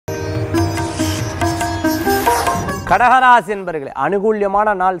கடகராசி என்பர்களே, அனுகூல்யமான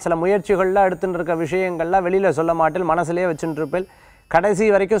நாள். சில முயற்சிகள்லாம் எடுத்துட்டு இருக்க விஷயங்கள்லாம் வெளியில் சொல்ல மாட்டேன், மனசுலேயே வச்சுட்டு இருப்பேன். கடைசி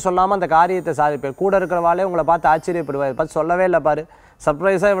வரைக்கும் சொல்லாமல் அந்த காரியத்தை சாதிப்பேன். கூட இருக்கிறவாளே உங்களை பார்த்து ஆச்சரியப்படுவார். பார்த்து சொல்லவே இல்லை பாரு,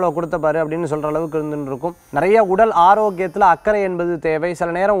 சர்ப்ரைஸாக இவ்வளோ கொடுத்த பாரு அப்படின்னு சொல்கிற அளவுக்கு இருந்துட்டு இருக்கும். நிறைய உடல் ஆரோக்கியத்தில் அக்கறை என்பது தேவை.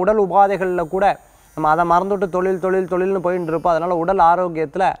 சில நேரம் உடல் உபாதைகளில் கூட நம்ம அதை மறந்துவிட்டு தொழில்னு போயிட்டு இருப்போம். அதனால் உடல்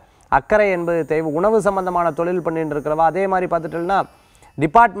ஆரோக்கியத்தில் அக்கறை என்பது தேவை. உணவு சம்மந்தமான தொழில் பண்ணிட்டு இருக்கிறவா, அதே மாதிரி பார்த்துட்டோம்னா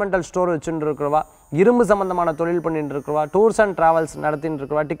டிபார்ட்மெண்டல் ஸ்டோர் வச்சுட்டு இருக்கிறவா, இரும்பு சம்பந்தமான தொழில் பண்ணிட்டு இருக்கிறவா, டூர்ஸ் அண்ட் ட்ராவல்ஸ் நடத்திட்டு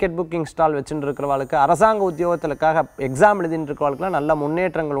இருக்கிறவா, டிக்கெட் புக்கிங் ஸ்டால் வச்சுட்டு இருக்கிறவாளுக்கு, அரசாங்க உத்தியோகத்திற்காக எக்ஸாம் எழுதிட்டு இருக்கிறவாளுக்குலாம் நல்ல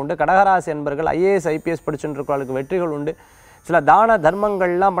முன்னேற்றங்கள் உண்டு. கடகராசி என்பர்கள் ஐஏஎஸ் ஐபிஎஸ் படிச்சுட்டு இருக்கிறவாளுக்கு வெற்றிகள் உண்டு. சில தான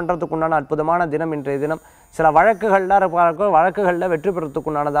தர்மங்கள்லாம் பண்ணுறதுக்கு உண்டான அற்புதமான தினம் இன்றைய தினம். சில வழக்குகளில் வெற்றி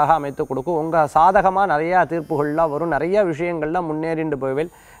பெறத்துக்குண்டானதாக அமைத்து கொடுக்கும். உங்கள் சாதகமாக நிறையா தீர்ப்புகள்லாம் வரும். நிறைய விஷயங்கள்லாம் முன்னேறிண்டு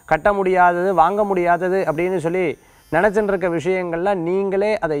போவேல். கட்ட முடியாதது வாங்க முடியாதது அப்படின்னு சொல்லி நினச்சிட்டு இருக்க விஷயங்கள்லாம் நீங்களே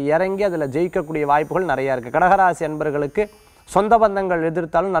அதை இறங்கி அதில் ஜெயிக்கக்கூடிய வாய்ப்புகள் நிறையா இருக்குது. கடகராசி அன்பர்களுக்கு சொந்த பந்தங்கள்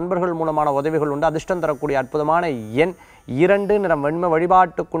எதிர்த்தாலும் நண்பர்கள் மூலமான உதவிகள் உண்டு. அதிர்ஷ்டம் தரக்கூடிய அற்புதமான எண் 2. நிறம் வெண்மை.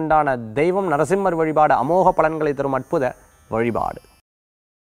 வழிபாட்டுக்குண்டான தெய்வம் நரசிம்மர் வழிபாடு. அமோக பலன்களை தரும் அற்புத வழிபாடு.